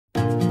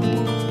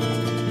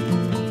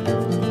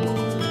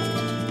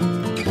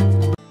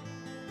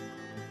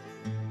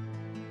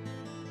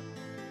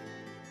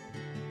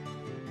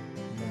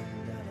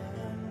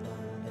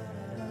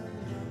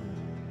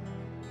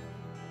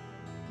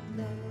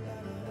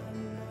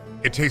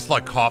It tastes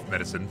like cough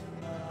medicine.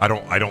 I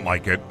don't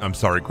like it. I'm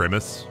sorry,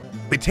 Grimace.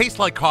 It tastes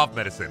like cough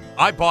medicine.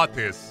 I bought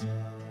this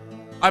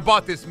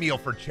meal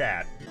for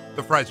chat.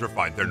 The fries are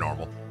fine. They're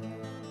normal.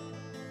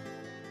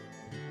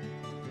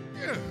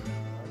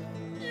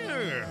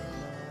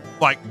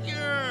 Like,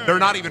 they're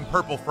not even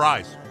purple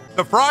fries.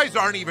 The fries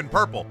aren't even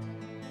purple.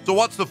 So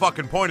what's the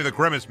fucking point of the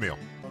Grimace meal?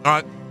 All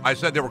right, I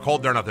said they were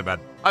cold. They're not that bad.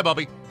 Hi,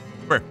 Bubby. Come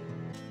here.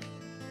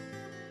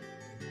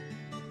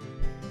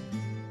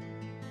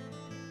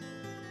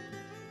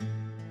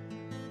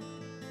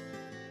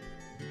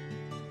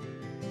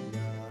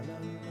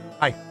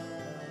 Hi.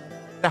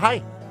 Say hi.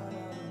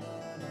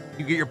 Can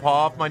you get your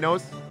paw off my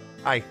nose?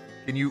 Hi.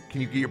 Can you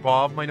get your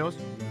paw off my nose?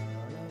 You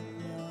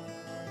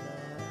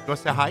want to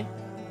say hi?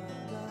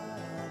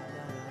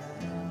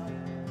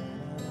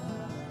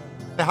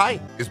 Say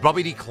hi. Is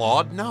Bubby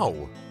declawed?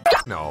 No.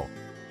 No.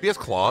 She has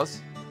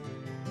claws.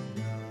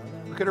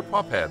 Look at her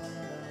paw pads.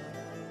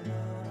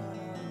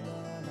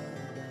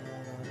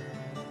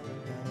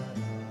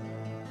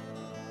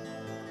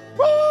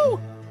 Woo!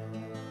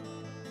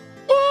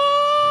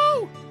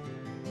 Woo!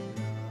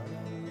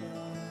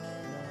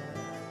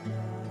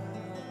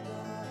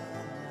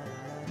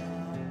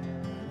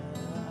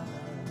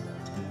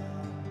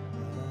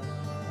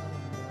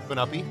 Go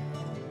uppy?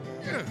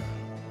 Yeah.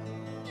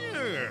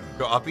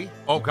 Go uppy?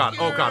 Oh god,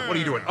 oh god, what are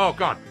you doing? Oh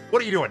god,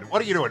 what are you doing?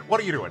 What are you doing? What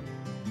are you doing?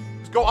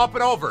 Just go up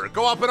and over.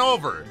 Go up and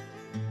over.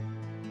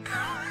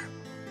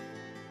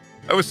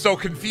 I was so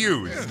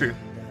confused.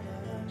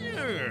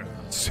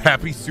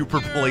 Happy super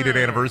belated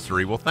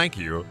anniversary. Well, thank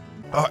you.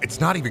 Oh, it's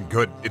not even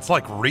good. It's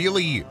like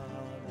really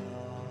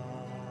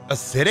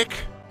acidic.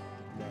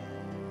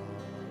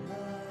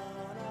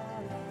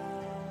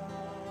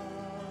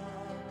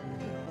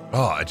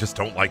 Oh, I just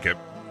don't like it.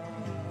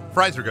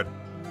 Fries are good.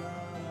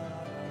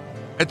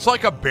 It's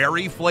like a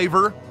berry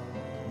flavor.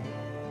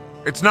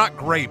 It's not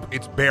grape,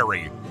 it's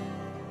berry.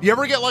 You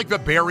ever get like the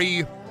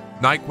berry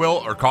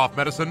NyQuil or cough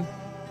medicine?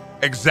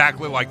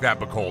 Exactly like that,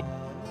 but cold.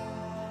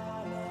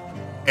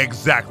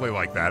 Exactly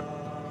like that.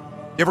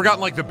 You ever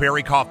gotten like the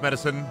berry cough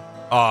medicine?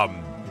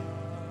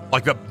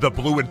 Like the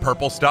blue and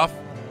purple stuff?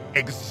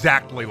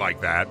 Exactly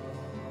like that.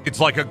 It's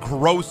like a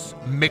gross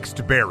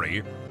mixed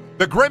berry.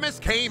 The Grimace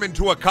came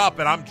into a cup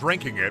and I'm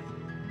drinking it.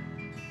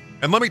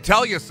 And let me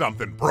tell you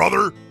something,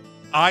 brother.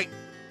 I'm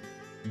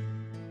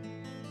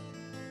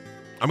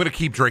going to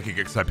keep drinking it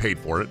because I paid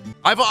for it.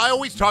 I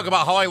always talk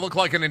about how I look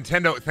like a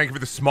Nintendo. Thank you for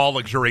the small,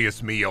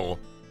 luxurious meal.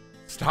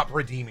 Stop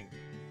redeeming.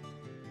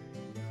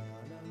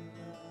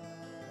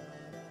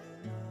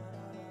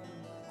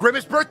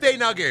 Grimace birthday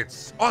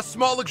nuggets. Oh,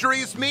 small,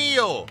 luxurious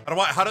meal.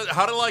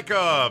 How do like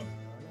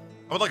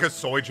a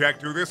soy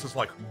jack do this? It's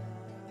like.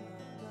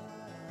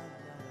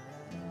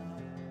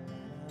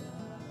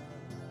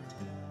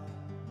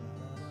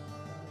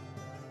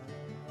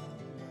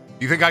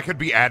 You think I could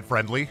be ad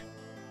friendly?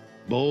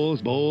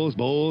 Bowls.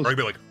 Or I'd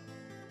be like,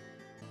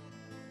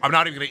 I'm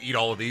not even gonna eat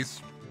all of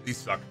these. These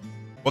suck.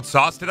 What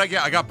sauce did I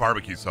get? I got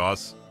barbecue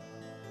sauce.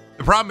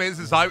 The problem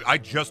is I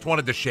just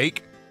wanted the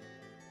shake,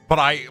 but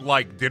I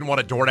like didn't want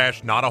to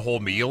DoorDash not a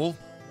whole meal.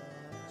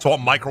 So I'll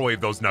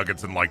microwave those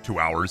nuggets in like 2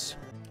 hours.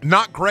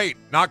 Not great,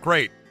 not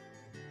great.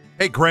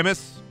 Hey,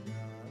 Grimace.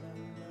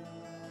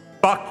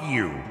 Fuck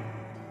you.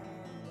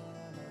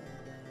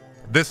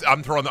 This, I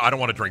don't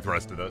want to drink the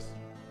rest of this.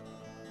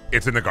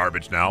 It's in the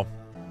garbage now.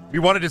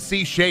 You wanted to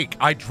see shake.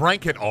 I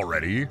drank it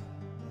already.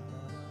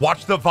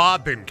 Watch the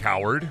VOD then,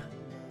 coward.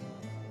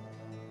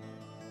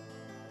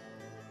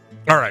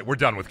 All right, we're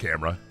done with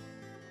camera.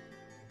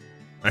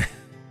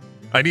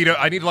 I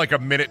need like a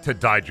minute to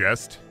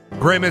digest.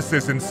 Grimace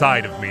is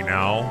inside of me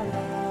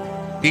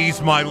now.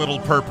 He's my little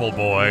purple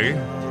boy.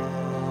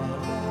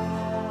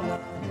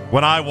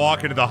 When I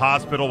walk into the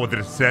hospital with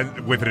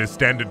an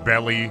extended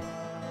belly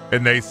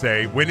and they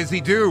say, when is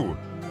he due?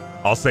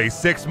 I'll say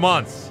 6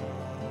 months.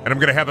 And I'm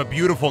going to have a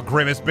beautiful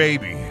Grimace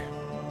baby.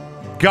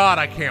 God,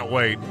 I can't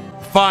wait.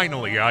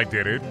 Finally, I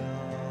did it.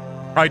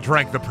 I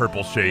drank the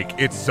purple shake.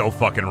 It's so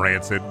fucking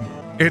rancid.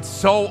 It's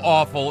so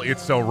awful.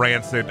 It's so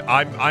rancid.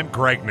 I'm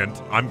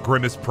pregnant. I'm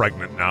Grimace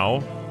pregnant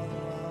now.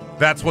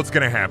 That's what's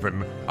going to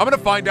happen. I'm going to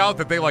find out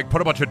that they like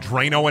put a bunch of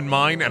Drano in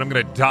mine and I'm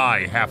going to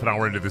die half an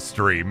hour into the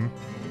stream.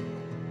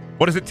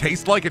 What does it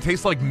taste like? It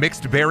tastes like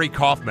mixed berry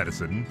cough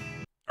medicine.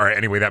 All right,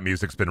 anyway, that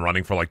music's been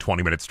running for like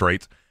 20 minutes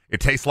straight. It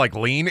tastes like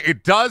lean.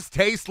 It does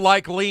taste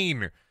like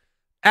lean.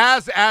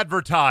 As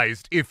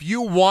advertised, if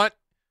you want,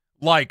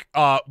 like,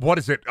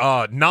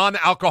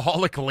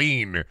 non-alcoholic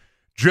lean,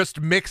 just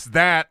mix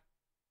that.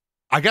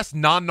 I guess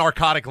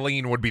non-narcotic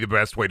lean would be the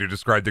best way to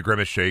describe the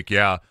Grimace shake,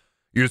 yeah.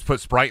 You just put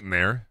Sprite in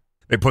there.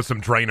 They put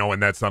some Drano in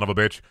that son of a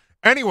bitch.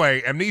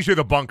 Anyway, Amnesia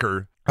the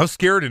Bunker. How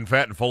scared and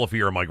fat and full of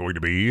fear am I going to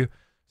be? So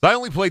I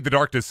only played The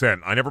Dark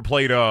Descent. I never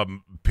played,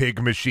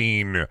 Pig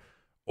Machine...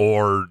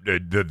 or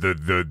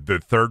the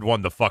third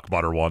one, the fuck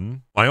butter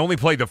one. I only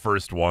played the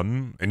first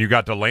one, and you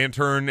got the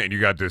lantern, and you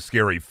got the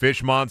scary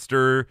fish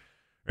monster,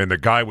 and the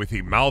guy with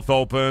the mouth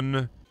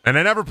open. And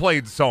I never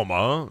played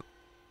Soma,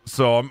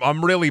 so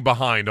I'm really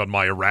behind on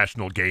my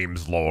Irrational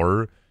Games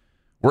lore,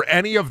 Were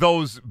any of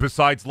those,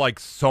 besides like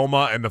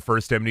Soma and the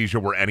first Amnesia,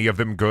 were any of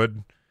them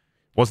good?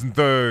 Wasn't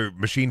the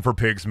Machine for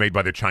Pigs made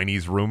by the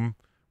Chinese Room?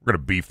 We're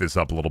going to beef this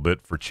up a little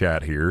bit for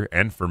chat here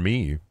and for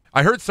me.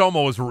 I heard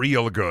Soma was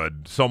real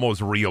good. Soma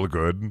was real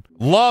good.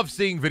 Love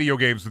seeing video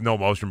games with no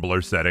motion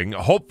blur setting.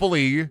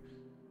 Hopefully,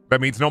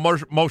 that means no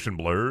motion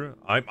blur.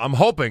 I'm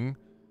hoping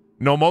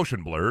no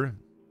motion blur.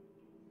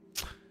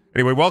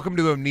 Anyway, welcome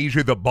to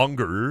Amnesia the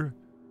Bunger.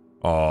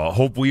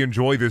 Hope we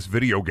enjoy this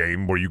video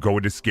game where you go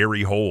into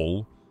scary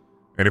hole.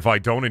 And if I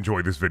don't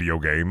enjoy this video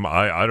game,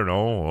 I don't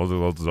know.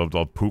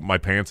 I'll poop my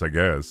pants, I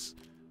guess.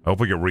 I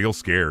hope I get real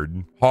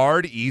scared.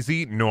 Hard,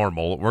 easy,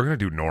 normal. We're going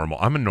to do normal.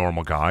 I'm a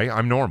normal guy.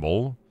 I'm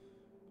normal.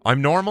 I'm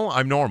normal.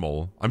 I'm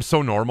normal. I'm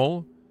so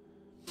normal.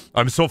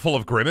 I'm so full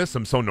of Grimace.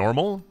 I'm so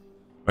normal.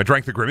 I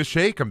drank the Grimace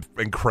shake. I'm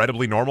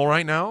incredibly normal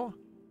right now.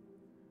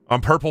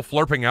 I'm purple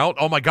flirping out.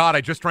 Oh my god,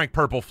 I just drank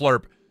purple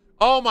flirp.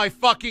 Oh my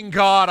fucking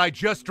god, I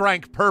just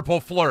drank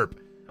purple flirp.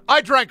 I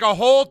drank a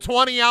whole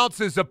 20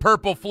 ounces of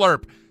purple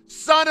flirp.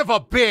 Son of a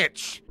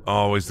bitch.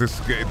 Oh, is this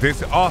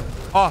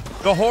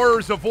the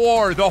horrors of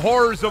war, the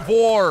horrors of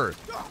war,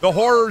 the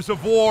horrors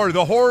of war,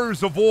 the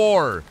horrors of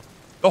war,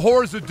 the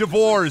horrors of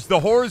divorce, the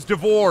horrors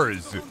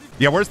divorce.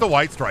 Yeah, where's the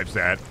white stripes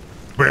at?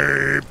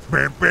 Remember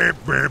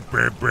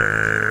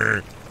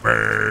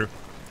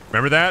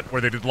that?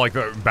 Where they did like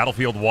the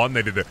Battlefield 1,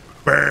 they did the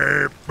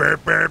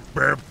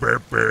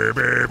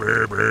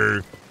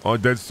oh,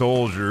 dead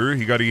soldier,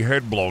 he got his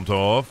head blown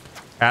off.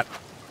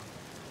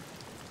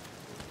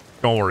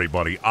 Don't worry,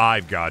 buddy.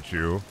 I've got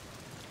you.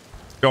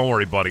 Don't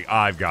worry, buddy.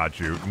 I've got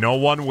you. No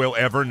one will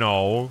ever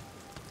know.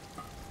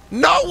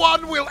 No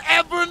one will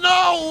ever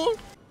know!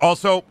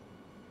 Also,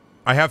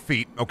 I have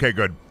feet. Okay,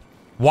 good.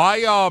 Why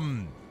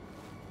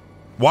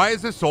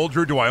as a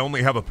soldier do I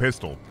only have a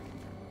pistol?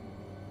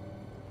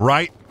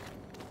 Right?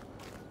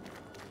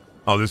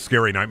 Oh, this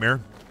scary nightmare?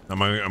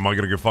 Am I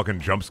gonna get fucking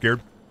jump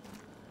scared?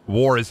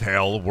 War is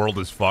hell. World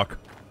is fuck.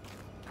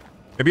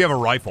 Maybe you have a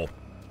rifle.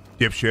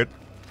 Dipshit.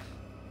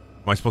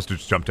 Am I supposed to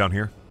just jump down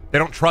here? They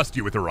don't trust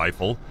you with a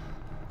rifle.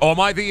 Oh,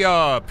 am I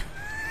the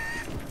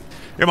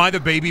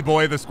baby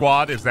boy of the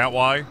squad? Is that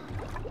why?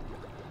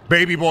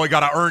 Baby boy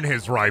gotta earn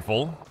his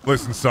rifle.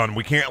 Listen, son,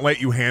 we can't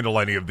let you handle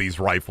any of these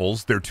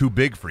rifles. They're too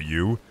big for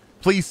you.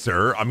 Please,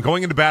 sir, I'm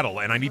going into battle,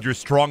 and I need your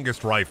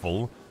strongest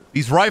rifle.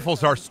 These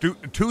rifles are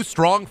too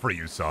strong for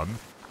you, son.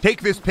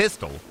 Take this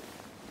pistol.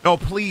 No,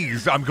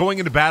 please, I'm going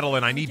into battle,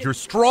 and I need your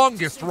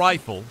strongest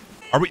rifle.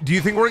 Do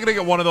you think we're gonna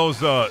get one of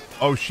those,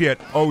 oh shit,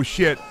 oh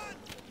shit.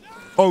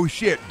 Oh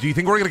shit, do you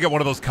think we're gonna get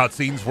one of those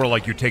cutscenes where,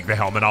 like, you take the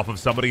helmet off of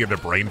somebody and their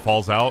brain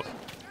falls out?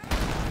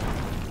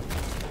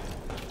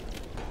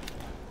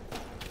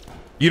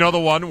 You know the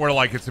one where,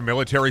 like, it's a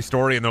military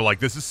story and they're like,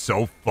 this is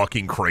so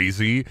fucking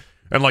crazy.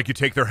 And, like, you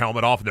take their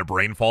helmet off and their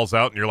brain falls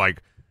out and you're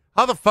like,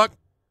 how the fuck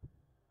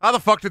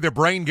did their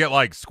brain get,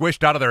 like,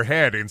 squished out of their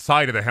head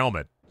inside of the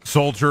helmet?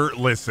 Soldier,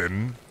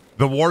 listen.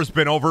 The war's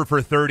been over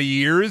for 30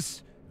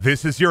 years.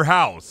 This is your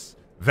house.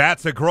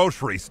 That's a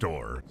grocery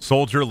store.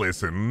 Soldier,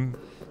 listen.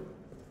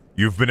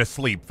 You've been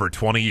asleep for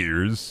 20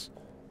 years.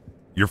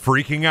 You're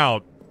freaking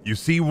out. You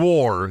see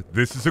war.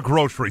 This is a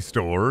grocery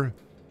store.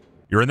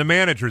 You're in the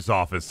manager's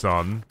office,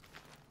 son.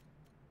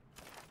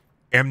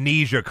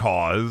 Amnesia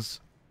cause.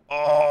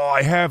 Oh,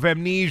 I have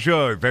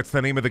amnesia. That's the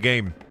name of the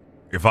game.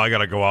 If I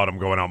gotta go out, I'm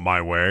going out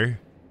my way.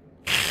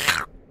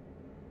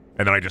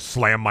 And then I just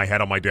slam my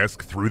head on my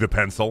desk through the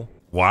pencil.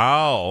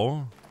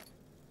 Wow.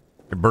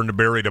 They burned a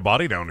buried a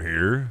body down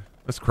here.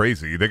 That's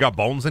crazy. They got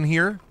bones in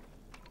here?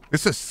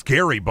 It's a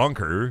scary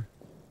bunker.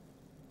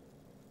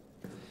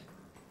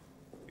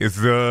 Is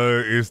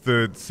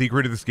the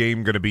secret of this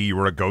game gonna be you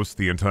were a ghost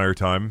the entire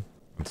time?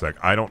 It's like,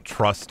 I don't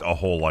trust a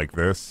hole like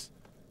this.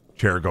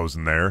 Chair goes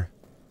in there.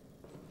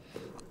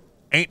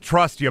 Ain't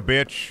trust you,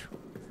 bitch.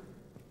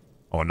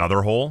 Oh,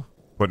 another hole?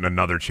 Putting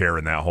another chair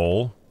in that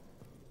hole.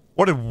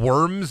 What did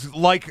worms,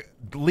 like,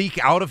 leak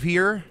out of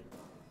here?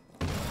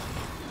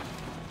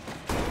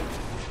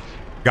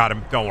 Got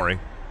him. Don't worry.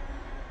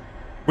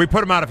 We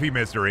put him out of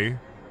misery.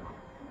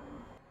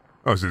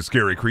 Oh, it's a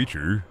scary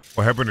creature.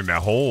 What happened in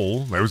that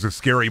hole? That was a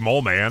scary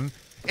mole man.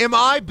 Am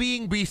I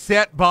being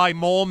beset by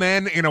mole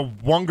men in a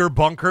Wunger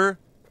bunker?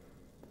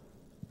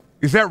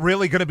 Is that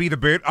really going to be the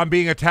bit? I'm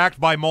being attacked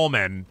by mole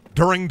men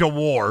during the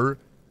war.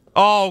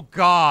 Oh,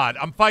 God.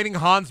 I'm fighting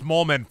Hans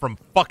Moleman from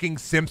fucking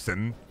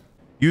Simpson.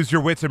 Use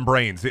your wits and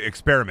brains.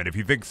 Experiment. If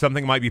you think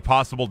something might be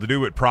possible to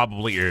do, it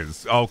probably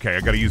is. Okay,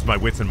 I got to use my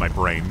wits and my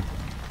brain.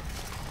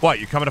 What,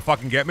 you coming to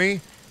fucking get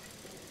me?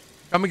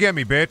 Come and get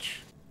me, bitch.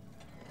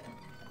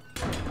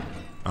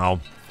 Oh.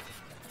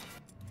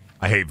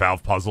 I hate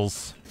valve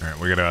puzzles. All right,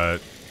 we're gonna...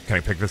 Can I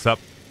pick this up?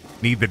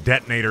 Need the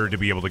detonator to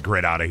be able to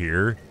grit out of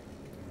here.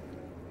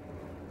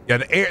 Yeah,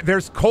 the air,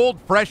 there's cold,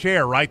 fresh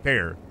air right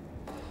there.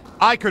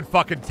 I could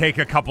fucking take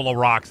a couple of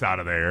rocks out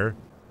of there.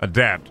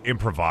 Adapt,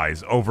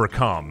 improvise,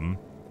 overcome.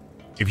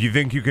 If you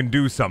think you can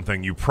do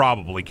something, you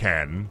probably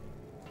can.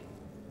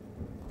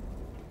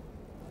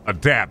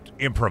 Adapt,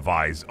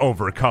 improvise,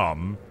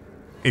 overcome.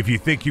 If you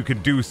think you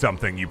can do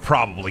something, you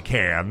probably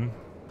can.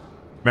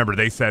 Remember,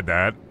 they said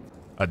that.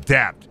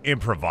 Adapt,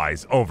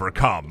 improvise,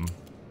 overcome.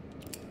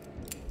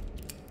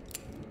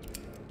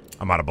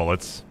 I'm out of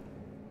bullets.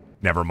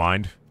 Never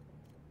mind.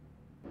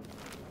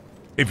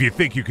 If you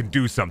think you can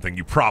do something,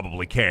 you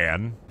probably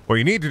can. What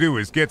you need to do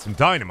is get some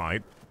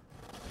dynamite.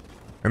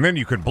 And then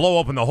you can blow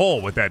open the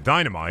hole with that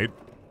dynamite.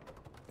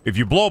 If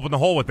you blow open the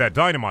hole with that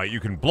dynamite, you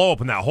can blow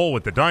open that hole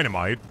with the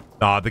dynamite.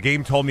 The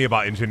game told me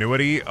about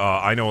ingenuity.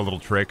 I know a little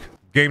trick.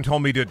 Game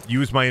told me to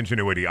use my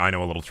ingenuity. I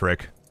know a little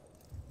trick.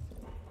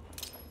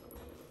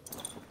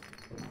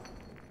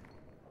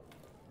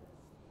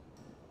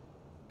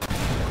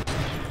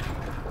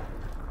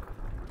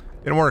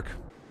 Didn't work.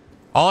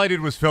 All I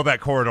did was fill that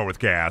corridor with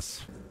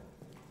gas.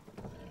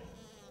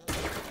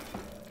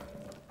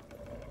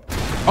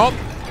 Oh!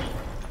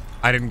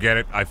 I didn't get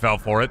it. I fell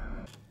for it.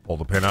 Pull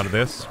the pin out of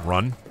this.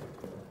 Run.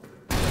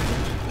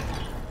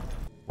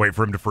 Wait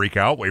for him to freak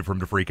out. Wait for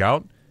him to freak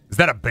out. Is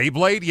that a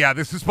Beyblade? Yeah,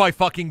 this is my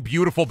fucking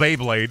beautiful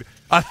Beyblade.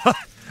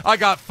 I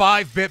got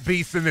 5-bit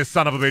beasts in this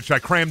son of a bitch. I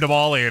crammed them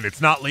all in.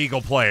 It's not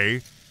legal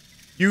play.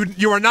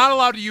 You are not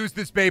allowed to use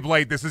this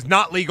Beyblade. This is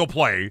not legal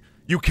play.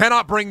 You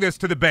cannot bring this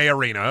to the Bay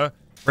Arena.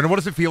 Brandon, what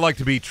does it feel like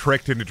to be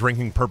tricked into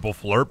drinking purple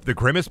Flurp? The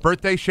Grimace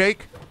birthday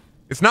shake?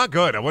 It's not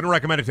good. I wouldn't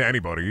recommend it to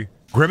anybody.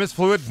 Grimace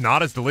fluid,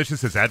 not as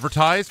delicious as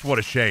advertised? What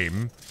a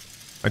shame.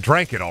 I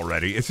drank it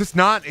already. It's just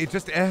not, it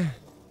just,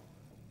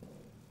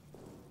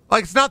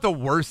 Like, it's not the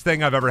worst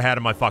thing I've ever had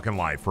in my fucking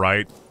life,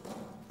 right?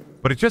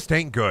 But it just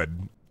ain't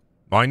good.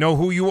 I know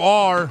who you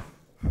are.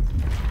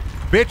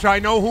 Bitch, I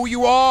know who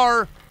you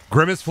are.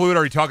 Grimace fluid,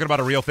 are you talking about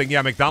a real thing?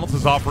 Yeah, McDonald's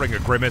is offering a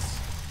Grimace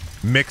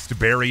mixed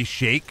berry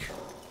shake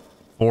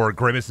for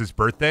Grimace's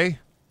birthday.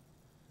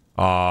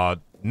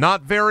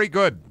 Not very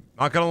good.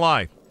 Not gonna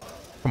lie.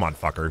 Come on,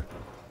 fucker.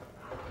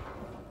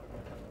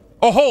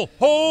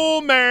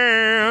 Oh,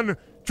 man.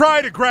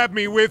 Try to grab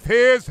me with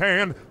his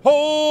hand.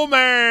 Oh,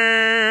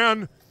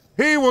 man.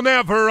 He will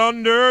never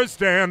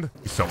understand.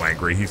 He's so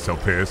angry. He's so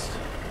pissed.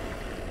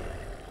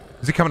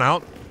 Is he coming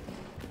out?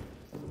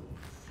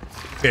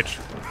 Bitch.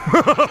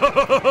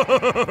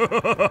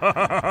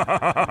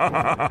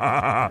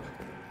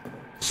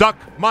 Suck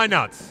my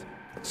nuts.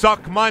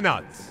 Suck my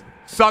nuts.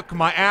 Suck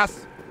my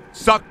ass.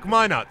 Suck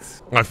my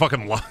nuts. I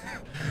fucking love.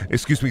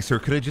 Excuse me, sir.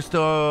 Could I just,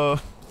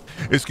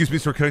 Excuse me,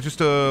 sir. Can I just,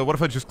 what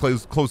if I just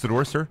close the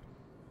door, sir?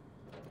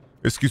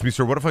 Excuse me,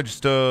 sir. What if I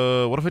just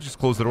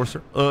close the door,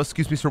 sir?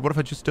 Excuse me, sir. What if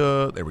I just,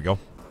 there we go.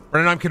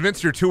 Brennan, I'm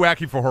convinced you're too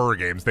wacky for horror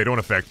games. They don't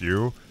affect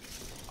you.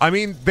 I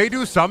mean, they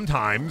do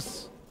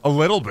sometimes. A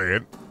little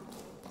bit.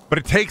 But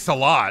it takes a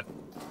lot.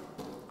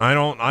 I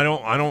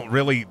don't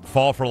really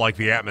fall for, like,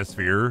 the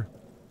atmosphere.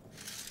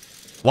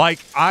 Like,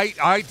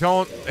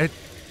 it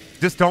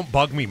just don't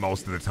bug me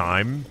most of the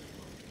time.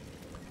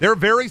 There are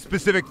very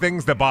specific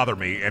things that bother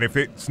me, and if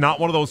it's not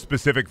one of those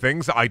specific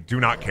things, I do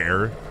not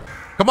care.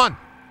 Come on.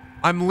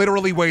 I'm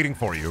literally waiting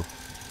for you.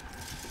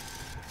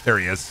 There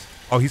he is.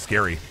 Oh, he's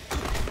scary.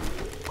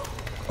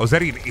 Oh, is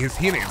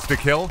he an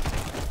insta-kill?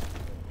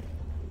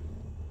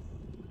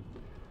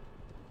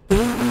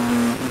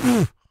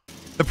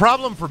 The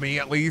problem for me,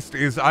 at least,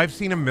 is I've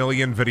seen a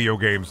million video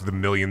games with a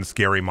million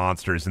scary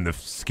monsters in the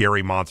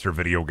scary monster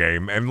video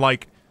game, and,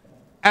 like,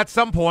 at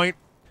some point,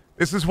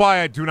 this is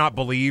why I do not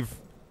believe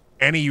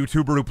any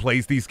YouTuber who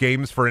plays these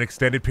games for an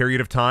extended period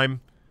of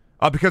time,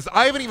 because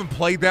I haven't even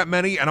played that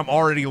many, and I'm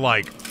already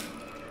like,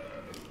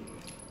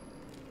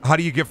 how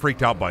do you get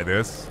freaked out by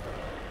this?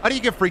 How do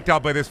you get freaked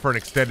out by this for an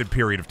extended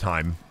period of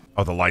time?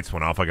 Oh, the lights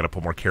went off. I gotta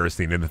put more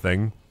kerosene in the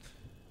thing.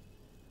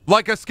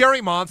 Like, a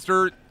scary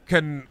monster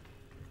can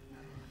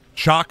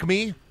shock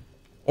me,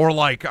 or,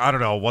 like, I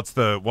don't know, what's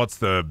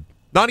the,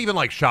 not even,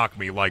 like, shock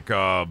me, like,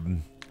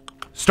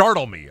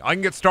 startle me. I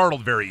can get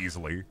startled very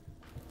easily.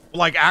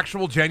 Like,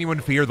 actual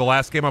genuine fear, the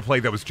last game I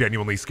played that was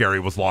genuinely scary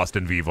was Lost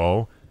in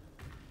Vivo.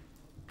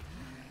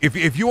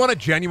 If you want a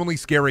genuinely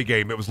scary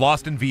game, it was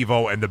Lost in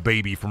Vivo and the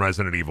baby from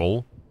Resident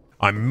Evil.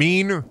 I'm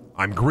mean,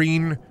 I'm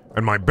green,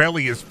 and my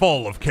belly is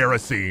full of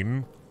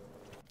kerosene.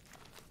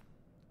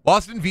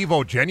 Lost in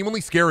Vivo,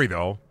 genuinely scary,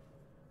 though.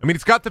 I mean,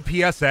 it's got the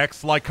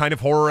PSX, like, kind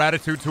of horror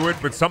attitude to it,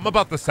 but something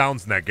about the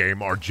sounds in that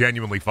game are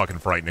genuinely fucking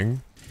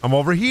frightening. I'm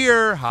over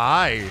here.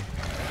 Hi.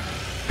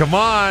 Come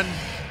on.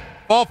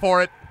 Fall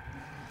for it.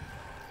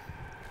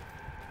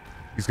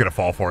 He's gonna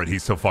fall for it.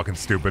 He's so fucking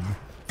stupid.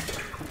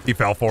 He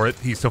fell for it.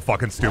 He's so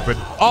fucking stupid.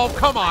 Oh,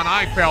 come on.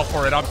 I fell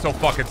for it. I'm so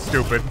fucking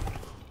stupid.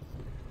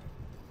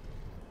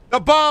 The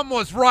bomb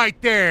was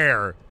right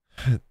there.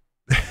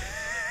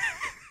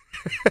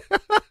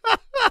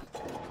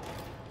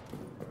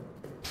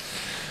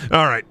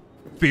 All right.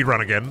 Speed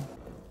run again.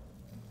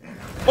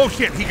 Oh,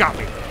 shit. He got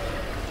me.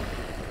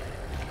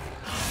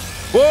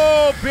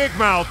 Whoa, big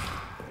mouth.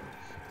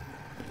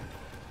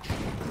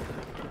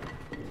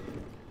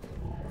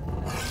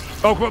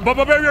 Oh,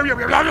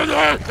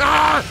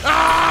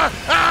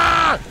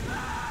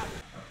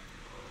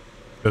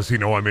 does he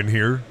know I'm in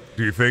here?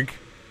 Do you think?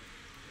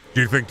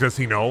 Does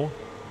he know?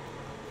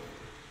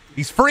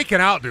 He's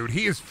freaking out, dude.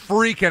 He is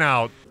freaking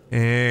out.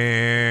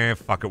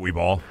 Fuck it,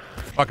 Weeball.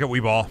 Fuck it,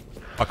 Weeball.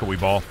 Fuck a wee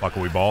ball. Fuck a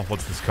wee ball.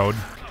 What's this code?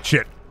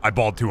 Shit. I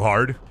balled too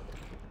hard.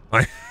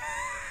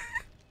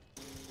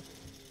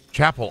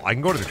 Chapel. I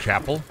can go to the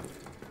chapel.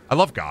 I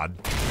love God.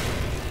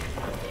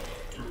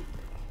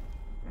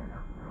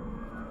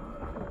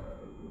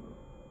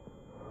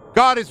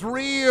 God is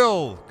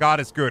real. God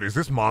is good. Is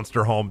this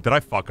Monster Home? Did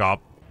I fuck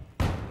up?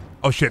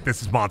 Oh shit,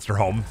 this is Monster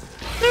Home.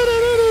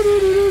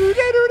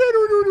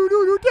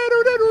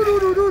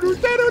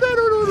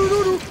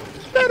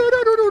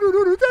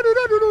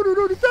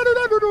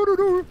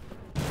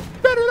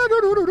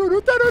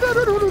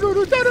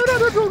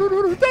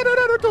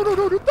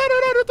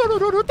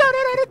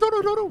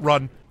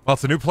 Run. Well,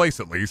 it's a new place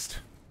at least.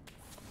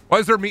 Why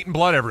is there meat and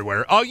blood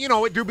everywhere? Oh, you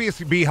know, it do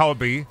be how it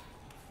be.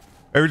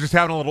 They were just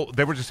having a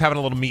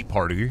little meat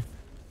party. You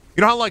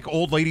know how like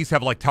old ladies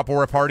have like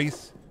Tupperware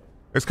parties?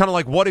 It's kind of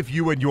like, what if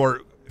you and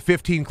your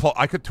 15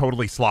 I could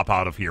totally slop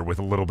out of here with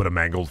a little bit of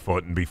mangled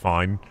foot and be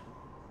fine.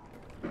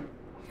 Well,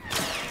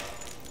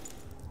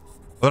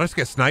 did I just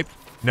get sniped?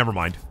 Never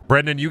mind.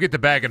 Brendan, you get the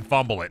bag and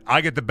fumble it.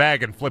 I get the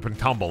bag and flip and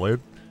tumble it.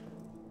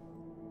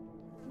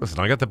 Listen,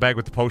 I got the bag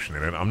with the potion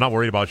in it. I'm not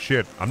worried about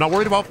shit. I'm not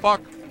worried about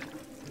fuck.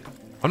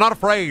 I'm not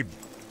afraid.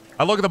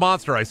 I look at the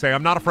monster, I say,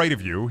 I'm not afraid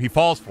of you. He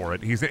falls for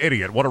it. He's an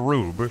idiot. What a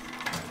rube.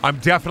 I'm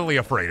definitely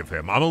afraid of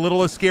him. I'm a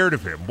little scared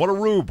of him. What a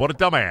rube. What a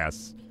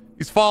dumbass.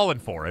 He's falling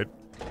for it.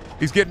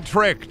 He's getting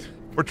tricked.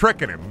 We're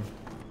tricking him.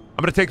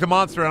 I'm going to take the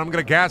monster and I'm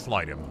going to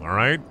gaslight him, all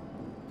right?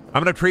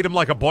 I'm going to treat him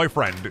like a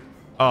boyfriend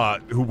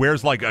who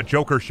wears like a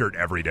Joker shirt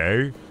every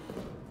day. I'm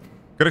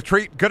going to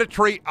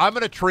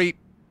treat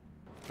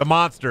the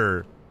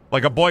monster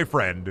like a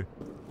boyfriend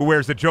who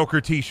wears a Joker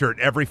t-shirt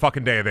every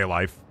fucking day of their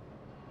life.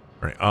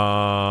 All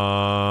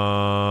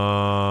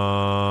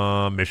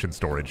right, mission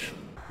storage.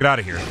 Get out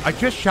of here. I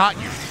just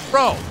shot you.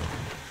 Bro.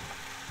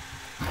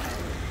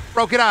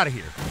 Bro, get out of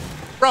here.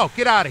 Bro,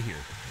 get out of here.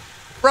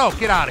 Bro,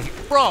 get out of here.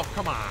 Bro,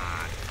 come on.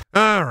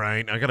 All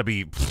right, I gotta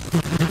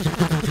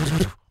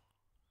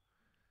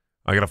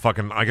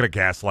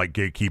gaslight,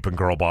 gatekeep, and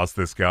girl boss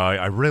this guy.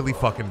 I really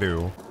fucking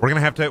do. We're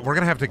gonna have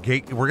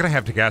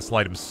to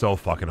gaslight him so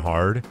fucking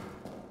hard.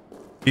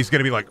 He's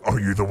gonna be like, "Are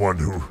you the one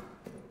who?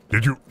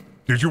 Did you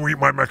eat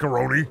my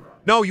macaroni?"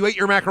 No, you ate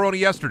your macaroni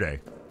yesterday.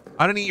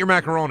 I didn't eat your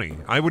macaroni.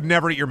 I would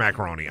never eat your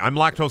macaroni. I'm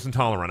lactose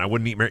intolerant. I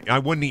wouldn't eat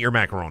your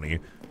macaroni.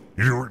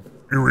 You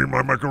eat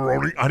my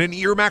macaroni? I didn't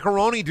eat your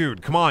macaroni,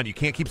 dude. Come on, you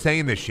can't keep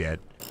saying this shit.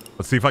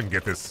 Let's see if I can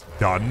get this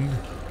done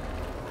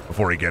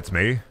before he gets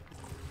me.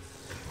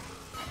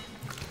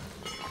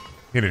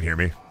 He didn't hear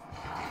me.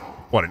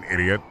 What an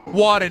idiot.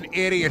 What an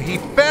idiot. He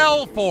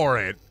fell for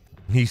it.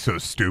 He's so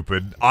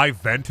stupid. I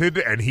vented,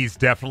 and he's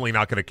definitely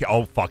not going to...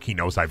 Oh, fuck, he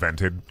knows I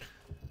vented.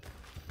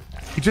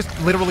 He just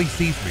literally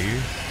sees me.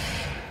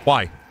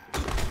 Why?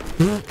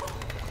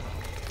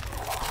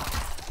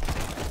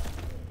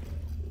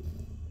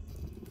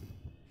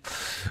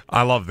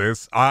 I love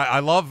this. I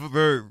love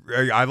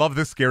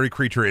this scary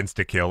creature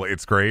insta-kill.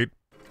 It's great.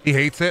 He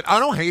hates it. I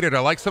don't hate it. I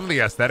like some of the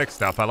aesthetic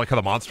stuff. I like how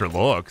the monster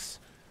looks.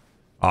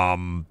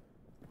 I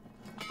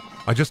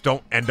just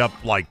don't end up,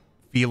 like,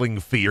 feeling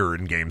fear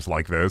in games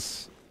like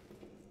this.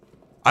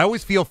 I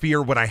always feel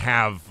fear when I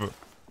have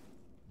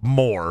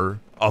more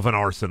of an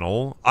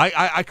arsenal.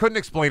 I couldn't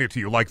explain it to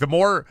you. Like, the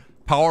more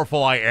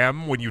powerful I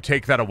am, when you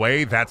take that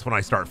away, that's when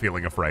I start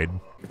feeling afraid.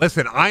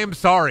 Listen, I am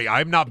sorry.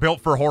 I'm not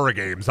built for horror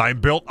games.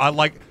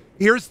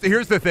 Here's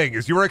the thing,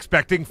 is you're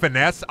expecting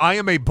finesse. I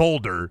am a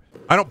boulder.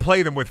 I don't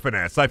play them with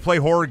finesse. I play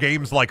horror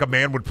games like a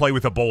man would play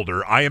with a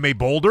boulder. I am a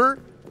boulder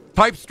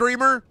type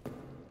streamer,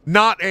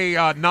 not a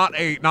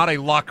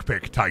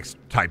lockpick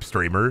type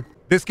streamer.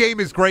 This game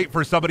is great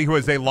for somebody who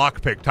is a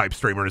lockpick type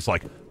streamer. It's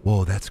like,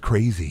 whoa, that's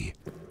crazy.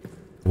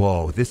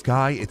 Whoa, this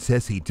guy, it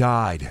says he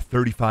died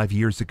 35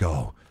 years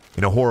ago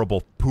in a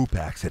horrible poop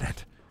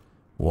accident.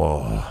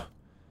 Whoa,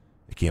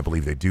 I can't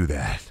believe they do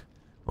that.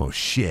 Oh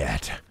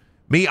shit.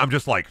 Me, I'm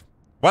just like,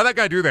 why'd that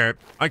guy do that?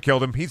 I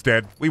killed him. He's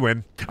dead. We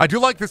win. I do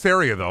like this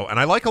area though, and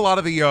I like a lot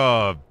of the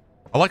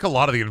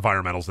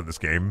environmentals in this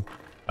game.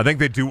 I think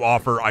they do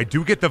offer, I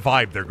do get the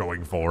vibe they're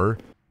going for.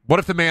 What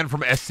if the man from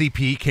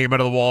SCP came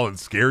out of the wall and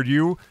scared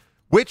you?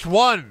 Which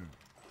one?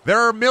 There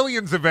are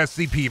millions of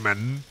SCP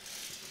men.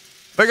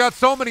 They got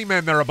so many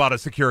men they're about to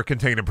secure,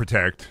 contain, and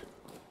protect.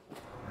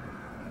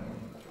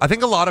 I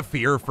think a lot of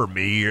fear for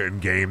me in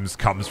games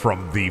comes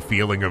from the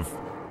feeling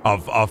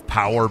of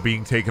power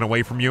being taken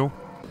away from you.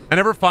 I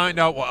never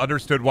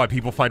understood why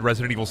people find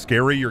Resident Evil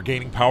scary. You're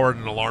gaining power at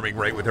an alarming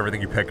rate with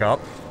everything you pick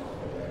up.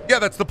 Yeah,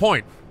 that's the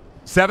point.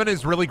 7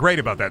 is really great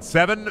about that.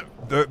 7,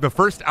 the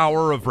first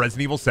hour of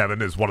Resident Evil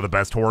 7 is one of the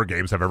best horror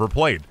games I've ever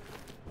played.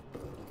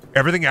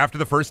 Everything after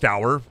the first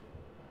hour,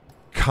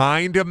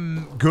 kind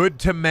of good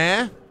to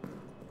meh.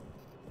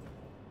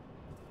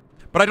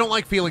 But I don't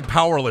like feeling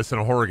powerless in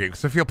a horror game,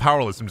 because if I feel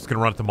powerless, I'm just going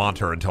to run at the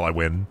monitor until I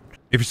win.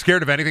 If you're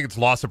scared of anything, it's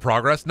loss of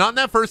progress. Not in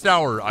that first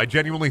hour. I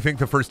genuinely think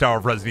the first hour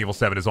of Resident Evil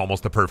 7 is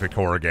almost the perfect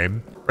horror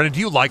game. Brendan, do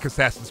you like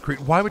Assassin's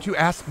Creed? Why would you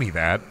ask me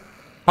that?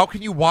 How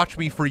can you watch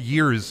me for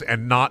years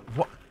and not...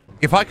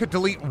 If I could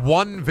delete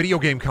one video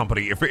game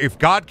company, if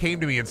God came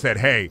to me and said,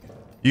 hey,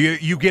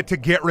 You get to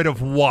get rid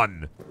of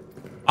one.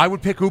 I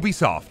would pick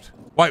Ubisoft.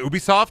 Why,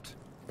 Ubisoft?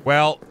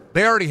 Well,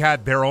 they already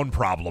had their own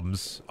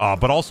problems,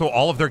 but also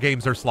all of their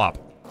games are slop.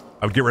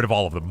 I would get rid of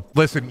all of them.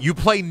 Listen, you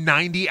play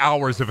 90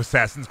 hours of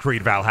Assassin's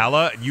Creed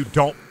Valhalla, and you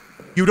don't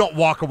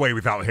walk away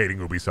without hating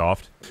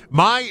Ubisoft.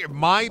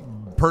 My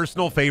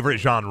personal favorite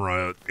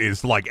genre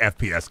is like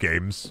FPS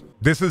games.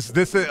 This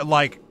is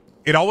like,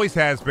 it always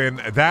has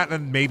been that,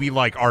 and maybe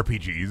like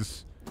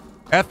RPGs.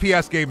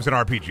 FPS games and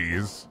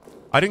RPGs.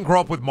 I didn't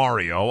grow up with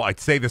Mario. I'd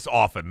say this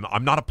often.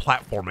 I'm not a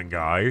platforming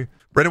guy.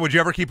 Brendan, would you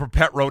ever keep a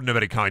pet rodent of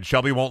any kind?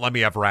 Shelby won't let me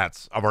have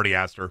rats. I've already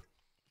asked her.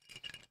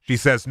 She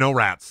says no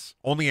rats.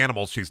 Only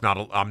animals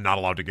I'm not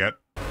allowed to get.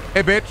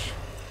 Hey, bitch.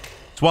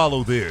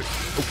 Swallow this.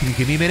 Oh, can you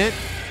give me a minute?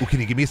 Oh,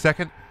 can you give me a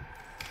second?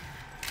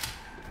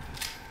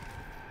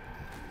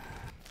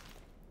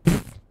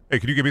 Hey,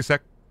 can you give me a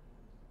sec?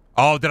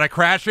 Oh, did I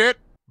crash it?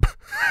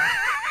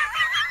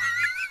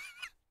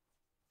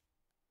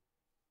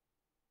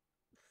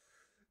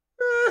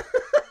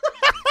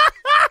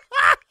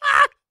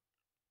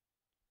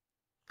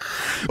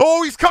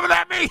 Oh, he's coming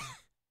at me!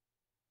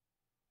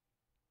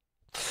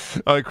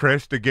 I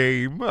crashed the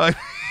game. Oh,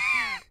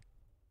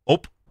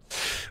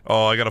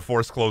 I gotta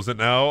force close it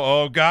now.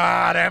 Oh,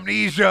 God,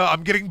 Amnesia.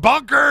 I'm getting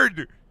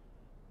bunkered.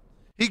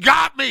 He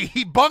got me.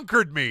 He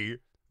bunkered me.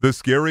 The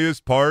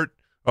scariest part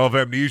of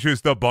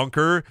Amnesia's the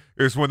bunker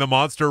is when the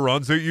monster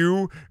runs at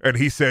you and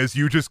he says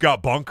you just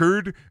got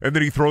bunkered, and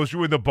then he throws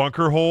you in the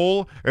bunker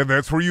hole, and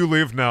that's where you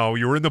live now.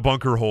 You're in the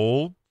bunker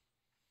hole.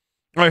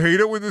 I hate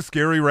it when the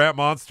scary rat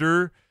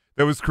monster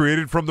that was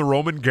created from the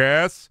Roman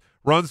gas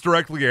runs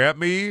directly at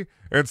me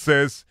and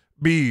says,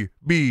 me,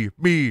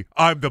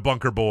 I'm the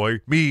bunker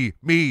boy. Me,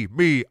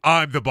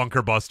 I'm the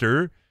bunker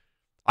buster.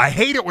 I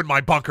hate it when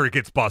my bunker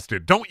gets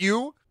busted. Don't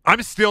you?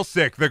 I'm still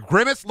sick. The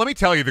Grimace, let me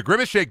tell you, the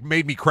Grimace shake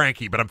made me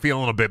cranky, but I'm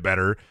feeling a bit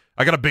better.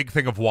 I got a big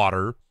thing of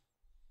water.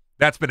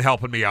 That's been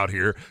helping me out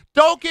here.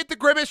 Don't get the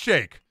Grimace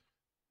shake.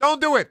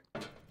 Don't do it.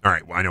 All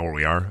right, well, I know where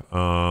we are.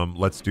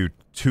 Let's do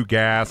 2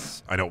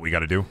 gas. I know what we got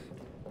to do.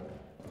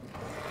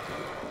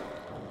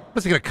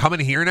 Was he going to come in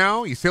here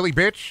now, you silly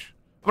bitch?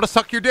 I'm going to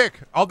suck your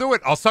dick. I'll do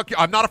it. I'll suck you.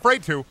 I'm not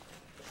afraid to.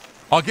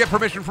 I'll get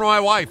permission from my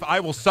wife.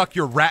 I will suck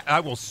your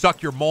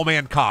mole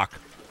man cock.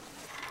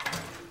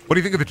 What do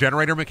you think of the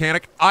generator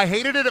mechanic? I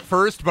hated it at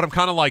first, but I'm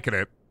kind of liking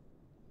it.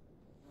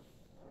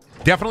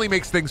 Definitely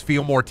makes things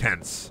feel more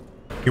tense.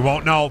 He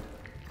won't know.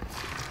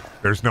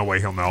 There's no way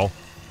he'll know.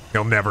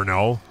 He'll never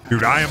know.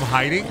 Dude, I am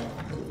hiding.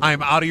 I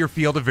am out of your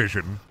field of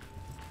vision.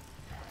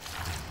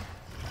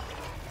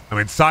 I'm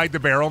inside the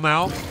barrel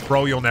now.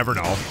 Bro, you'll never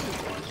know.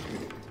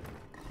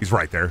 He's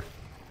right there.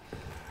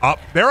 Up.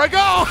 There I go.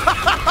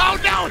 Oh,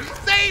 no. He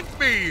saved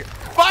me.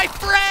 My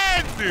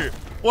friend.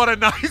 What a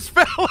nice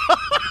fella.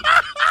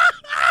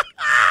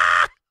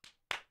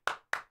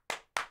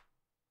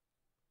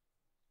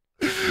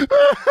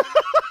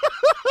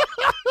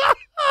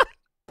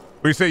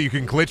 We say you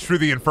can glitch through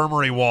the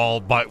infirmary wall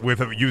but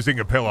with using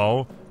a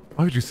pillow.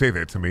 Why would you say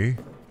that to me?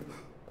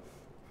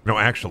 No,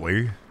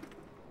 actually.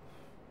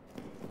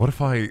 What if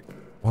I...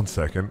 One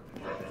second.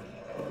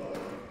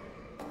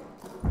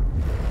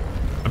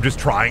 I'm just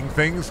trying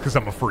things because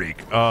I'm a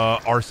freak.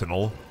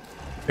 Arsenal.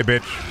 Hey,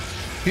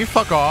 bitch. Can you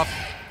fuck off?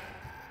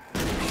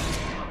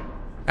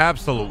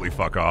 Absolutely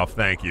fuck off.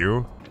 Thank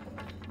you.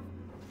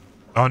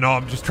 Oh, no.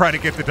 I'm just trying to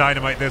get the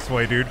dynamite this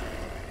way, dude.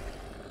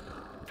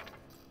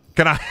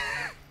 Can I...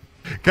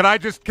 Can I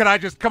just...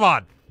 Come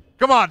on.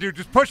 Come on, dude.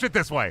 Just push it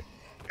this way.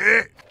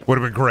 Would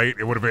have been great.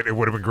 It would have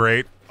been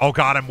great. Oh,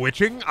 God. I'm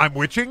witching. I'm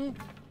witching.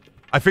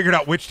 I figured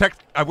out witch tech.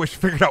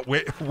 Figured out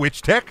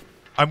witch tech.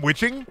 I'm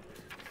witching.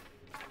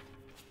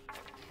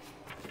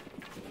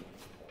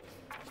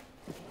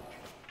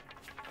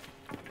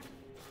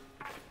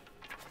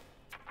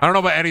 I don't know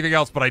about anything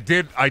else, but I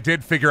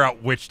did figure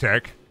out witch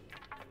tech.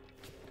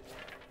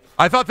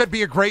 I thought that'd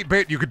be a great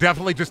bit. You could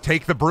definitely just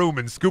take the broom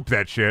and scoop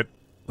that shit.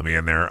 Let me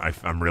in there.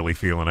 I'm really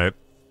feeling it.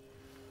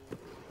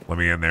 Let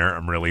me in there.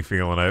 I'm really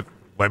feeling it.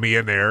 Let me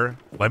in there.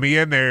 Let me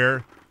in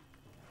there.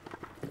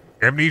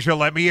 Amnesia,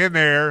 let me in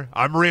there.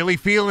 I'm really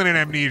feeling it,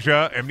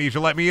 Amnesia.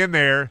 Amnesia, let me in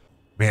there.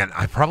 Man,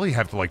 I probably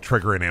have to, like,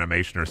 trigger an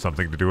animation or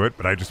something to do it,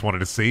 but I just wanted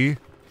to see.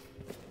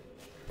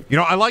 You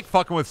know, I like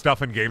fucking with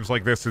stuff in games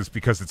like this is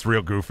because it's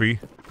real goofy.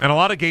 And a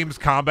lot of games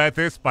combat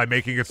this by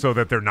making it so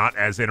that they're not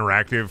as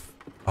interactive.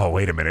 Oh,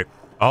 wait a minute.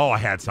 Oh, I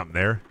had something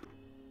there.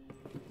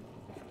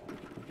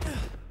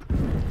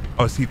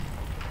 Oh, see,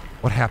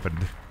 what happened?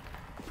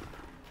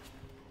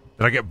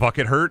 Did I get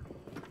bucket hurt?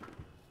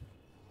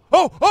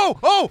 Oh, oh,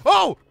 oh,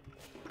 oh!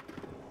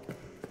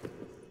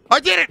 I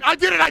did it! I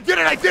did it! I did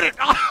it! I did it!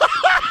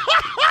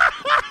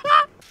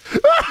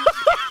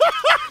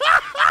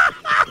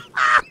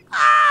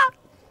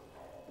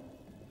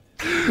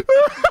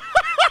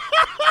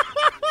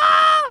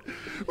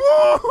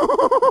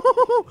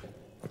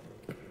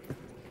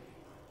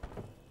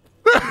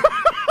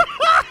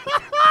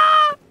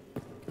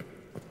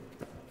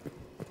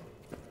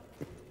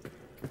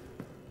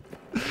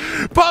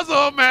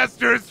 Puzzle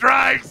Master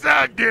strikes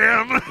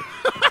again!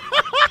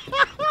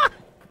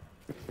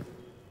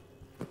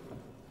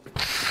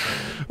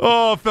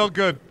 Oh, it felt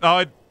good.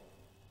 I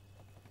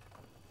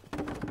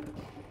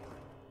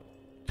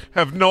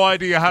have no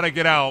idea how to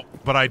get out,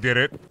 but I did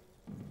it.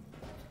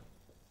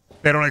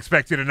 They don't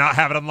expect you to not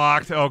have it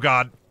unlocked. Oh,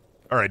 God.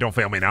 All right, don't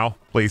fail me now.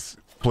 Please,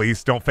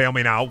 please, don't fail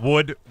me now.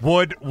 Wood,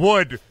 wood,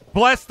 wood.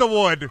 Bless the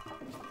wood.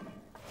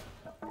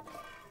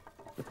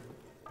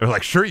 They're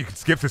like, sure, you can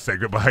skip this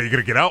segment, but how are you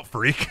going to get out,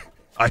 freak?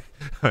 I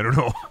don't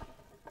know.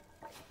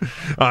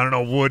 I don't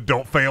know, wood,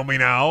 don't fail me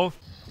now.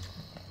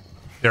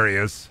 There he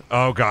is.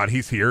 Oh, God,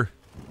 he's here.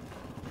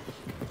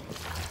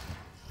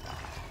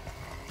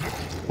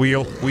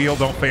 Wheel, wheel,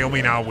 don't fail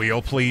me now,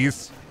 wheel,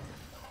 please.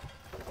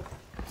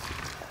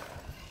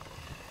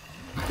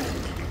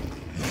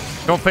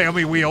 Don't fail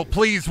me, wheel.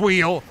 Please,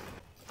 wheel.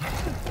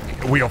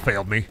 Wheel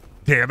failed me.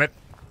 Damn it.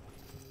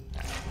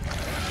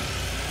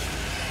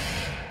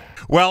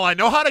 Well, I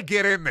know how to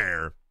get in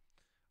there.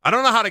 I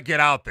don't know how to get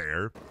out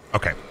there.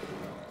 Okay.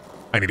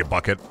 I need a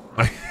bucket.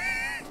 Is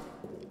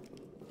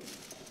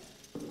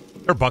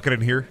there a bucket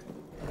in here?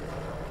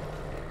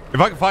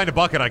 If I can find a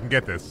bucket, I can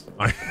get this.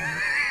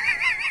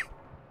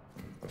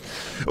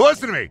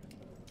 Listen to me.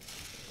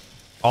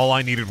 All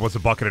I needed was a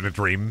bucket in a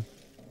dream.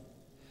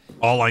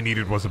 All I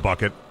needed was a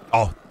bucket.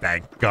 Oh,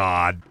 thank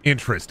God.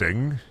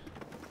 Interesting.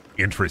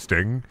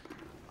 Interesting.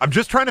 I'm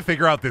just trying to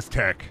figure out this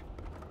tech.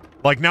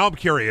 Like, now I'm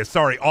curious.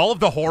 Sorry, all of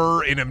the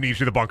horror in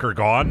Amnesia the Bunker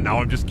gone. Now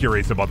I'm just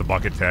curious about the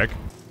bucket tech.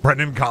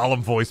 Brendan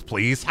Gollum voice,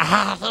 please.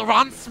 Ah, he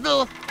wants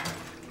me.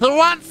 He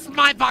wants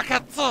my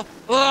bucket.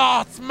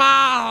 Oh, it's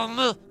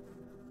mine.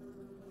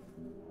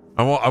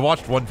 I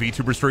watched one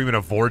VTuber stream and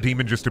a Vor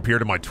demon just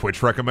appeared in my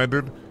Twitch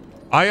recommended.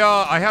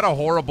 I had a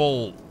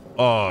horrible,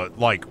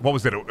 like, what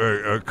was it?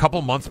 A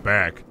couple months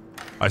back,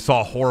 I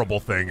saw a horrible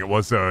thing. It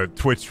was a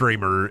Twitch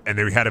streamer, and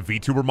they had a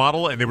VTuber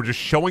model, and they were just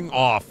showing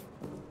off,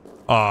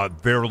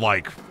 their,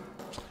 like,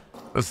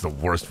 this is the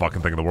worst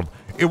fucking thing in the world.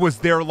 It was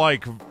their,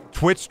 like,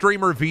 Twitch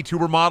streamer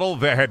VTuber model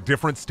that had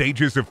different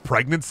stages of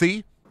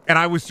pregnancy, and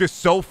I was just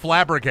so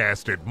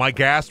flabbergasted. My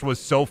gas was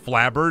so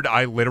flabbered,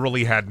 I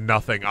literally had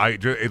nothing.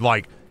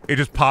 It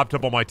just popped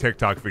up on my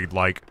TikTok feed,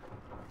 like,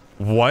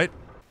 what?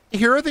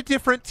 Here are the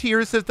different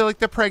tiers of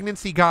the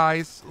pregnancy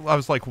guys. I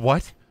was like,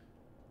 what?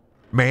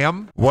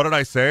 Ma'am? What did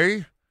I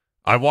say?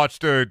 I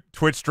watched a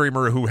Twitch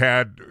streamer who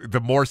had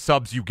the more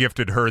subs you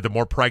gifted her, the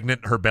more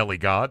pregnant her belly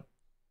got.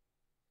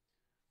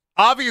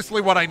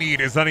 Obviously what I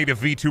need is I need a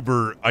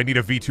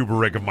VTuber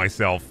rig of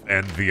myself,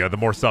 and the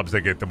more subs I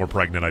get, the more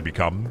pregnant I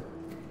become.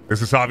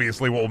 This is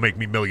obviously what will make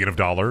me $1 million.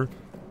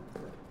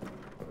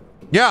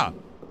 Yeah.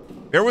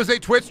 There was a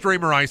Twitch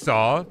streamer I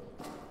saw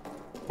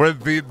where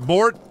the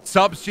more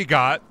subs she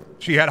got,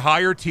 she had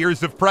higher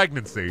tiers of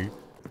pregnancy.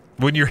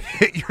 When you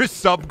hit your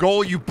sub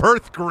goal, you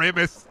birth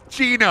Grimace.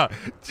 Gina,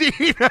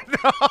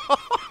 no.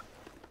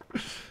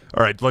 All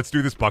right, let's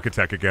do this bucket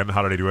tech again.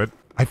 How did I do it?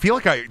 I feel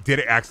like I did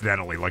it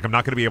accidentally. Like, I'm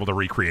not going to be able to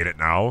recreate it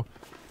now.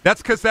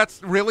 That's because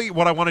that's really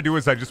what I want to do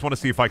is I just want to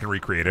see if I can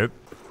recreate it.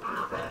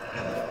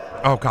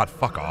 Oh, God,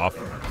 fuck off.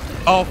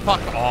 Oh,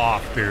 fuck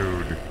off,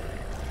 dude.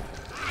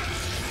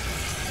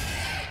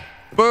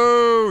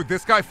 Boo!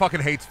 This guy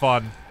fucking hates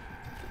fun.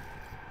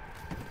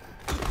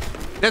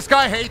 This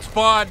guy hates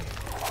fun.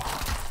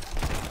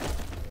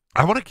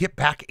 I want to get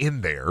back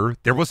in there.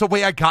 There was a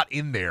way I got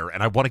in there,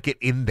 and I want to get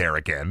in there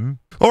again.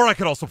 Or I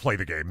could also play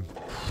the game.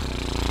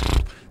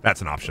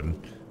 That's an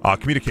option.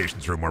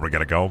 Communications room, where we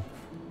gotta go.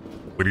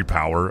 We need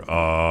power.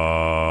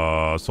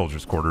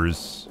 Soldiers'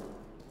 quarters.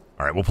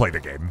 All right, we'll play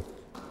the game.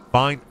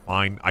 Fine,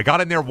 fine. I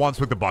got in there once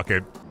with the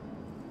bucket.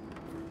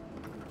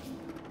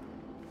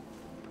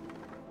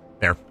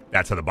 There.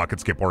 That's how the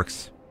bucket skip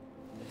works.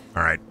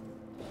 All right.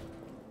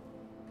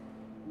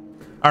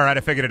 All right,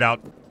 I figured it out.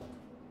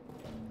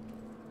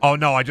 Oh,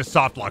 no, I just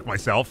soft locked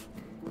myself.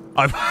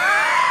 I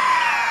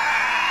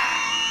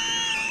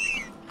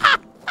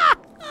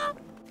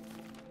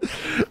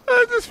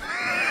just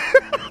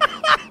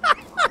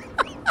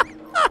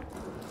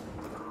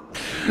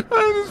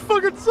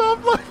fucking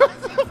soft locked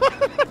myself.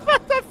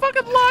 I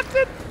fucking locked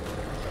it.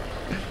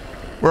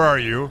 Where are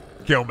you?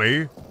 Kill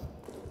me.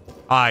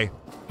 Hi.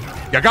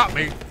 You got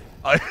me.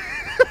 Oh,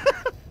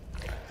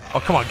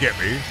 come on, get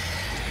me.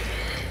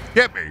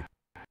 Get me.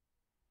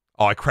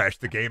 Oh, I crashed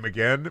the game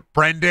again.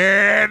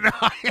 Brendan!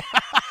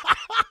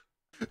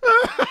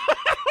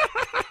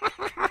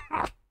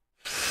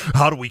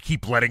 How do we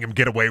keep letting him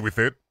get away with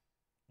it?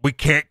 We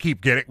can't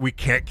let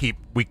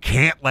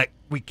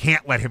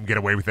him get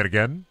away with it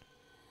again.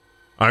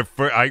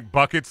 I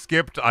bucket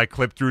skipped, I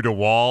clipped through the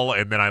wall,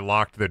 and then I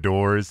locked the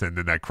doors, and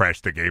then I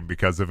crashed the game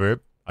because of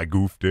it. I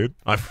goofed it.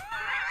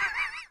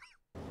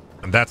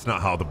 And that's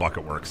not how the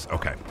bucket works.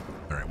 Okay.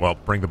 All right, well,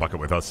 bring the bucket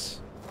with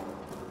us.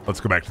 Let's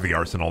go back to the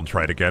arsenal and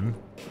try it again.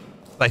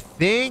 I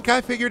think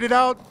I figured it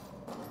out.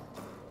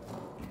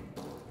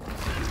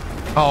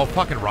 Oh,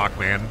 fucking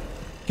Rockman.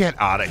 Get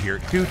out of here.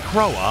 Dude,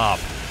 grow up.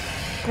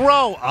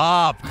 Grow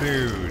up,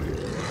 dude.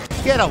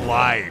 Get a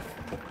life.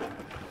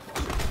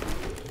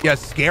 You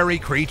scary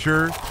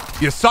creature.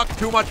 You suck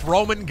too much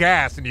Roman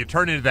gas and you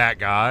turn into that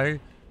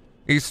guy.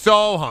 He's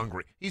so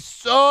hungry. He's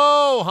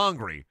so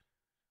hungry.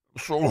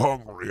 I'm so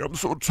hungry. I'm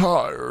so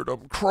tired.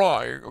 I'm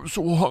crying. I'm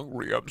so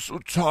hungry. I'm so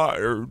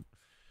tired.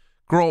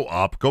 Grow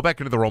up. Go back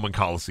into the Roman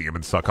Colosseum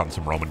and suck on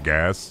some Roman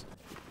gas.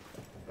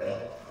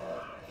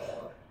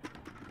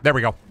 There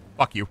we go.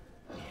 Fuck you.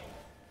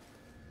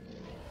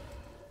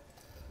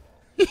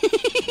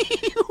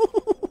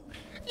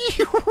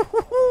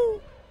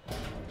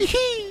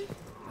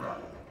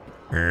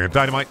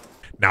 Dynamite.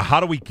 Now,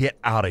 how do we get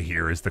out of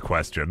here is the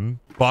question.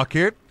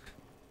 Bucket?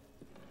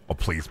 Oh,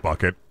 please,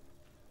 bucket.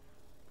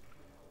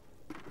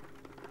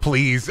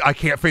 Please, I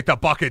can't fit the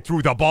bucket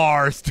through the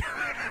bars.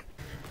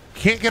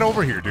 Can't get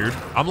over here, dude.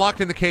 I'm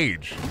locked in the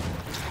cage.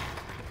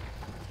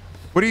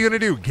 What are you gonna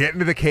do? Get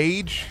into the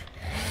cage?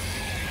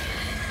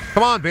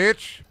 Come on,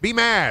 bitch. Be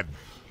mad.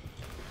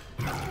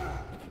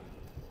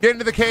 Get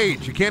into the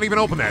cage. You can't even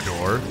open that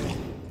door.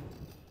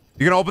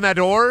 You gonna open that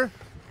door?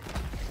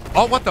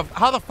 Oh, what the?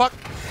 How the fuck?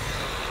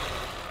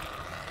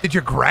 Did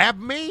you grab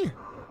me?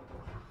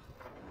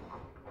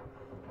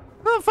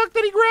 How the fuck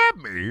did he grab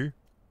me?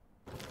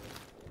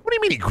 What do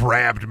you mean he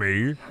grabbed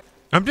me?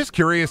 I'm just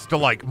curious to,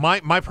 like,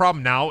 my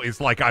problem now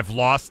is, like, I've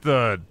lost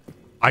the...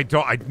 I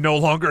no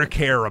longer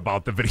care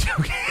about the video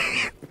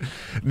game.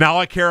 Now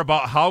I care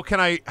about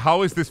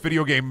how is this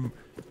video game,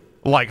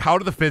 like, how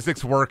do the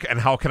physics work and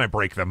how can I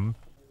break them?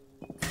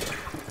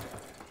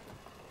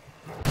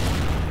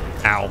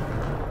 Ow.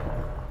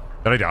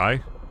 Did I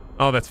die?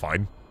 Oh, that's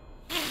fine.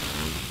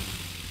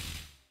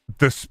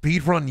 The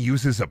speedrun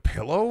uses a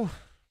pillow?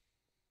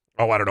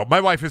 Oh, I don't know.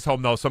 My wife is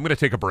home, though, so I'm going to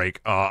take a break.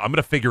 I'm going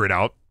to figure it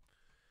out.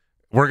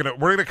 We're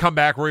gonna come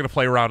back. We're going to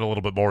play around a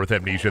little bit more with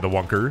Amnesia, the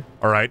Wonker.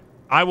 All right.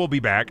 I will be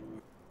back.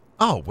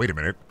 Oh, wait a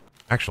minute.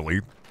 Actually,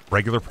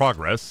 regular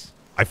progress.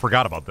 I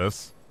forgot about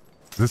this.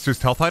 Is this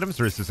just health items,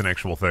 or is this an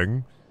actual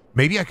thing?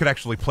 Maybe I could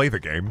actually play the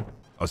game.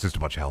 Oh, it's just a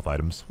bunch of health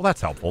items. Well,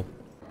 that's helpful.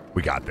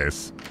 We got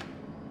this.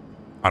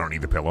 I don't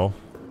need the pillow.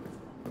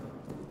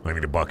 I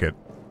need a bucket.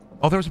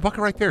 Oh, there was a bucket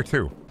right there,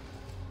 too.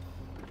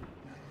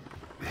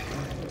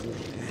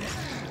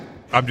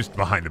 I'm just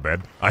behind the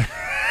bed.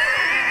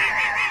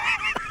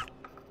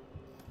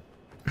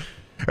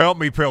 Help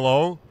me,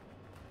 pillow.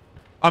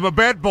 I'm a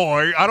bed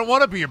boy. I don't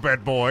want to be a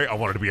bed boy. I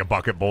wanted to be a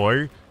bucket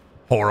boy.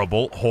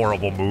 Horrible,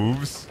 horrible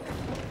moves.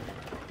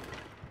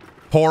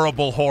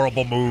 Horrible,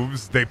 horrible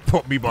moves. They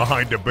put me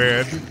behind a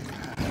bed.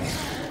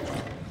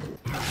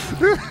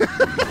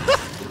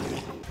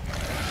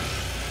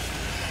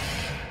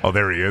 Oh,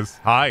 there he is.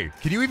 Hi.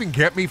 Can you even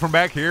get me from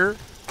back here?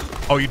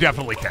 Oh, you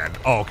definitely can.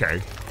 Oh,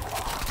 okay.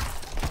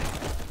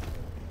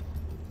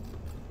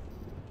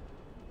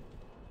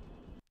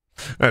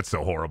 That's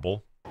so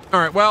horrible. All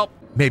right, well,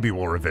 maybe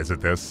we'll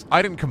revisit this.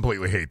 I didn't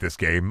completely hate this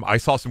game. I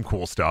saw some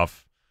cool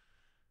stuff.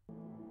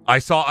 I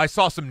saw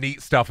some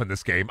neat stuff in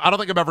this game. I don't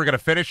think I'm ever going to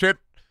finish it,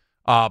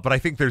 but I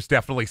think there's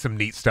definitely some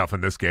neat stuff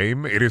in this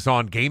game. It is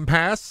on Game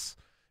Pass.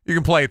 You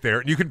can play it there,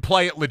 and you can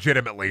play it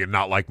legitimately and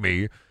not like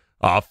me,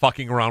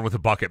 fucking around with a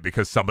bucket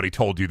because somebody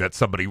told you that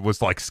somebody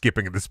was, like,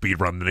 skipping the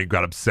speed run and they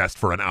got obsessed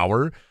for an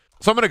hour.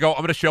 So I'm going to go. I'm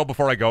going to chill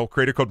before I go.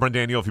 Creator code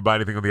BrenDaniel if you buy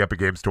anything on the Epic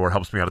Games Store.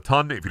 Helps me out a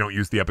ton. If you don't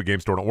use the Epic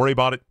Games Store, don't worry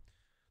about it.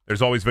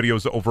 There's always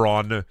videos over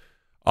on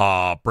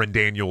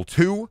BrenDaniel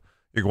 2.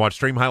 You can watch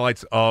stream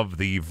highlights of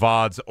the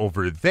VODs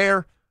over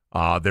there.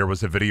 There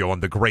was a video on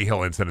the Gray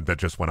Hill incident that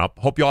just went up.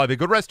 Hope you all have a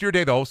good rest of your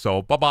day, though,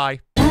 so bye-bye.